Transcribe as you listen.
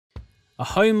A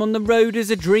home on the road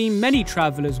is a dream many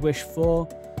travellers wish for,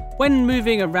 when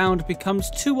moving around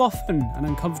becomes too often an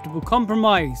uncomfortable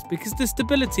compromise because the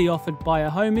stability offered by a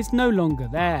home is no longer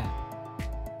there.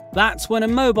 That's when a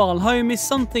mobile home is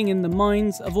something in the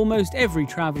minds of almost every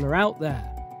traveller out there.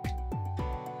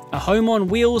 A home on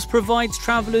wheels provides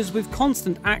travellers with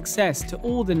constant access to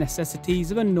all the necessities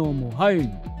of a normal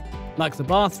home, like the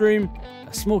bathroom,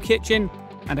 a small kitchen,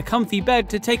 and a comfy bed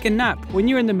to take a nap when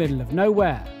you're in the middle of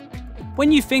nowhere.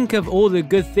 When you think of all the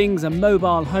good things a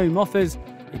mobile home offers,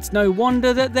 it's no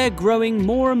wonder that they're growing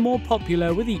more and more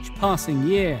popular with each passing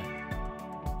year.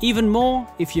 Even more,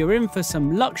 if you're in for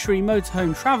some luxury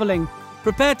motorhome travelling,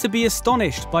 prepare to be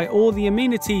astonished by all the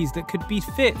amenities that could be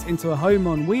fit into a home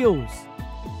on wheels.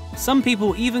 Some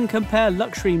people even compare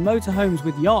luxury motorhomes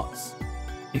with yachts.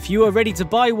 If you are ready to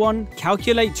buy one,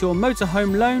 calculate your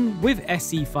motorhome loan with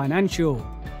SE Financial.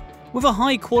 With a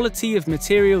high quality of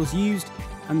materials used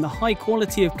and the high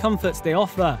quality of comforts they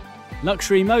offer,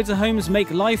 luxury motorhomes make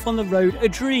life on the road a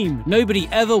dream nobody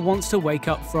ever wants to wake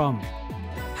up from.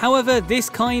 However, this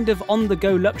kind of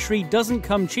on-the-go luxury doesn't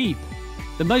come cheap.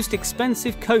 The most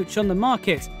expensive coach on the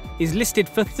market is listed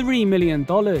for $3 million.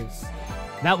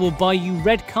 That will buy you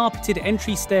red carpeted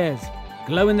entry stairs,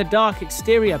 glow-in-the-dark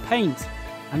exterior paint,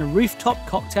 and a rooftop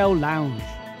cocktail lounge.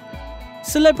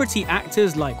 Celebrity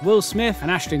actors like Will Smith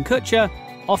and Ashton Kutcher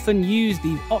often use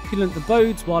these opulent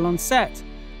abodes while on set,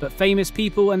 but famous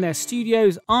people and their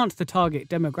studios aren't the target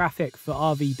demographic for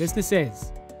RV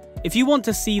businesses. If you want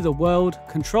to see the world,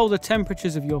 control the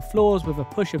temperatures of your floors with a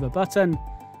push of a button,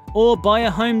 or buy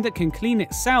a home that can clean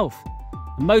itself,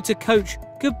 a motor coach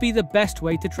could be the best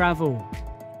way to travel,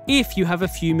 if you have a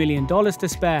few $1 million to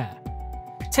spare.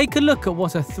 Take a look at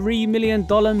what a $3 million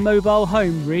mobile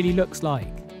home really looks like.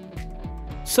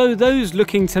 So those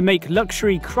looking to make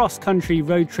luxury cross-country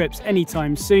road trips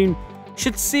anytime soon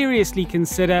should seriously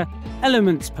consider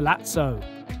EleMMent Palazzo,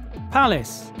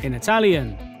 Palace in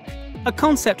Italian, a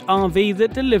concept RV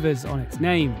that delivers on its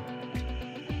name.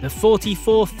 The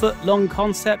 44-foot-long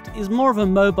concept is more of a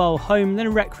mobile home than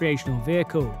a recreational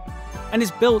vehicle, and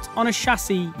is built on a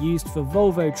chassis used for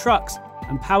Volvo trucks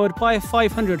and powered by a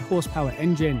 500 horsepower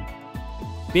engine,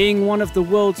 being one of the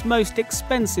world's most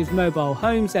expensive mobile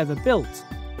homes ever built.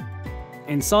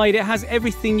 Inside it has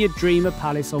everything you'd dream a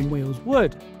palace on wheels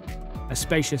would: a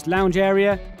spacious lounge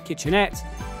area, kitchenette,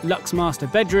 luxe master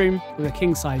bedroom with a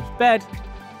king-size bed,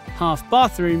 half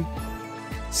bathroom,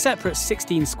 separate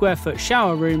 16 square foot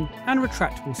shower room and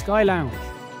retractable sky lounge.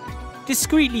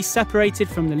 Discreetly separated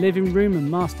from the living room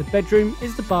and master bedroom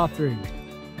is the bathroom.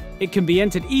 It can be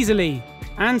entered easily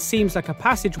and seems like a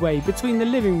passageway between the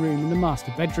living room and the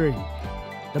master bedroom.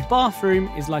 The bathroom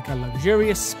is like a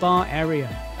luxurious spa area,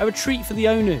 a retreat for the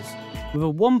owners, with a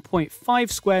 1.5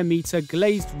 square metre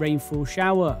glazed rainfall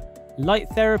shower, light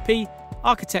therapy,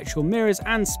 architectural mirrors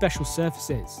and special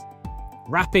surfaces.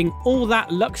 Wrapping all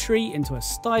that luxury into a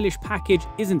stylish package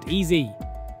isn't easy.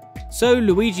 So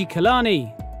Luigi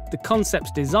Colani, the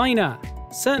concept's designer,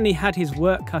 certainly had his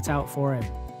work cut out for him.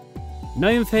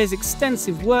 Known for his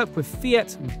extensive work with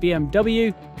Fiat and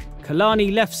BMW,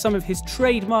 Colani left some of his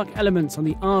trademark elements on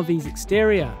the RV's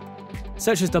exterior,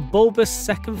 such as the bulbous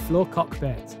second-floor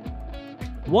cockpit.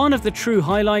 One of the true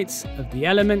highlights of the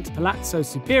EleMMent Palazzo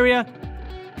Superior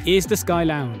is the Sky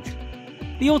Lounge.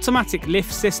 The automatic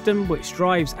lift system, which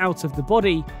drives out of the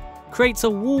body, creates a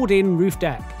walled-in roof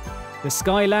deck. The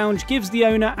Sky Lounge gives the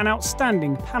owner an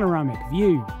outstanding panoramic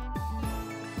view.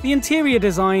 The interior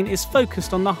design is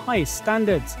focused on the highest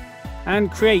standards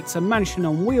and creates a mansion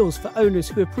on wheels for owners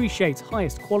who appreciate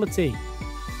highest quality.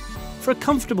 For a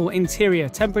comfortable interior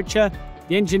temperature,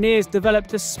 the engineers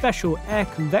developed a special air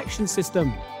convection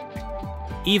system.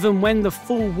 Even when the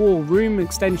full wall room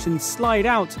extensions slide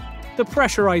out, the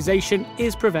pressurization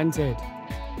is prevented.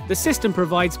 The system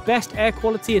provides best air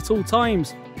quality at all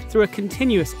times through a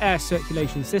continuous air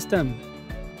circulation system.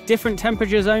 Different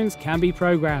temperature zones can be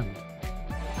programmed.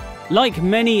 Like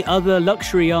many other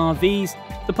luxury RVs,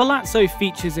 the Palazzo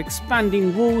features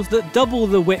expanding walls that double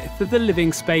the width of the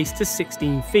living space to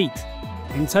 16 feet.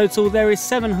 In total, there is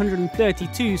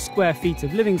 732 square feet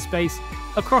of living space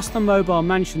across the mobile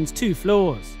mansion's 2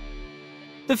 floors.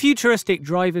 The futuristic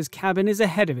driver's cabin is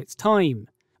ahead of its time,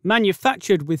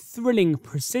 manufactured with thrilling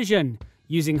precision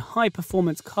using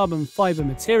high-performance carbon fibre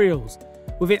materials,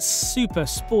 with its super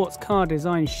sports car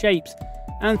design shapes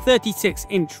and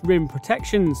 36-inch rim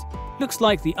protections, looks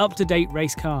like the up-to-date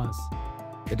race cars.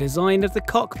 The design of the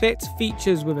cockpit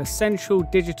features with essential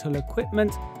digital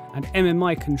equipment and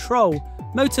MMI control,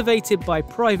 motivated by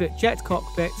private jet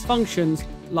cockpit functions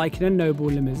like in a noble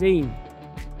limousine.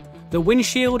 The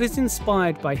windshield is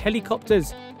inspired by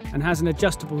helicopters and has an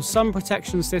adjustable sun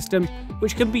protection system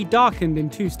which can be darkened in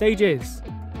 2 stages.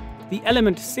 The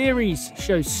EleMMent series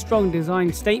shows strong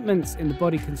design statements in the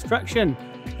body construction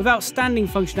with outstanding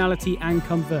functionality and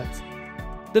comfort.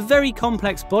 The very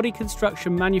complex body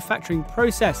construction manufacturing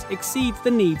process exceeds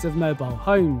the needs of mobile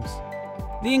homes.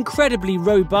 The incredibly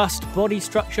robust body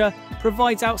structure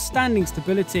provides outstanding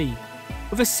stability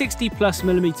with a 60+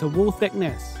 mm wall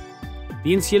thickness.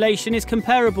 The insulation is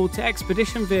comparable to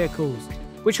expedition vehicles,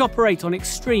 which operate on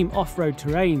extreme off-road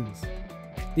terrains.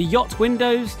 The Yacht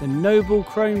windows, the noble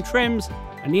chrome trims,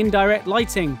 and the indirect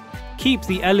lighting keep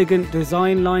the elegant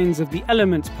design lines of the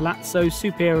EleMMent Palazzo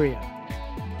superior.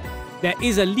 There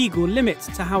is a legal limit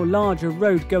to how large a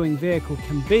road-going vehicle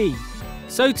can be,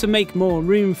 so to make more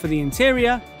room for the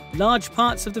interior, large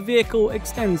parts of the vehicle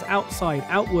extends outside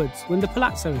outwards when the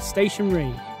Palazzo is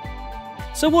stationary.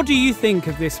 So what do you think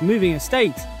of this moving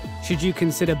estate? Should you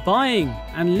consider buying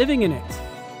and living in it?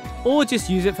 Or just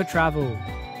use it for travel?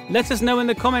 Let us know in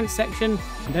the comments section,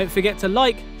 and don't forget to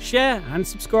like, share and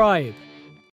subscribe.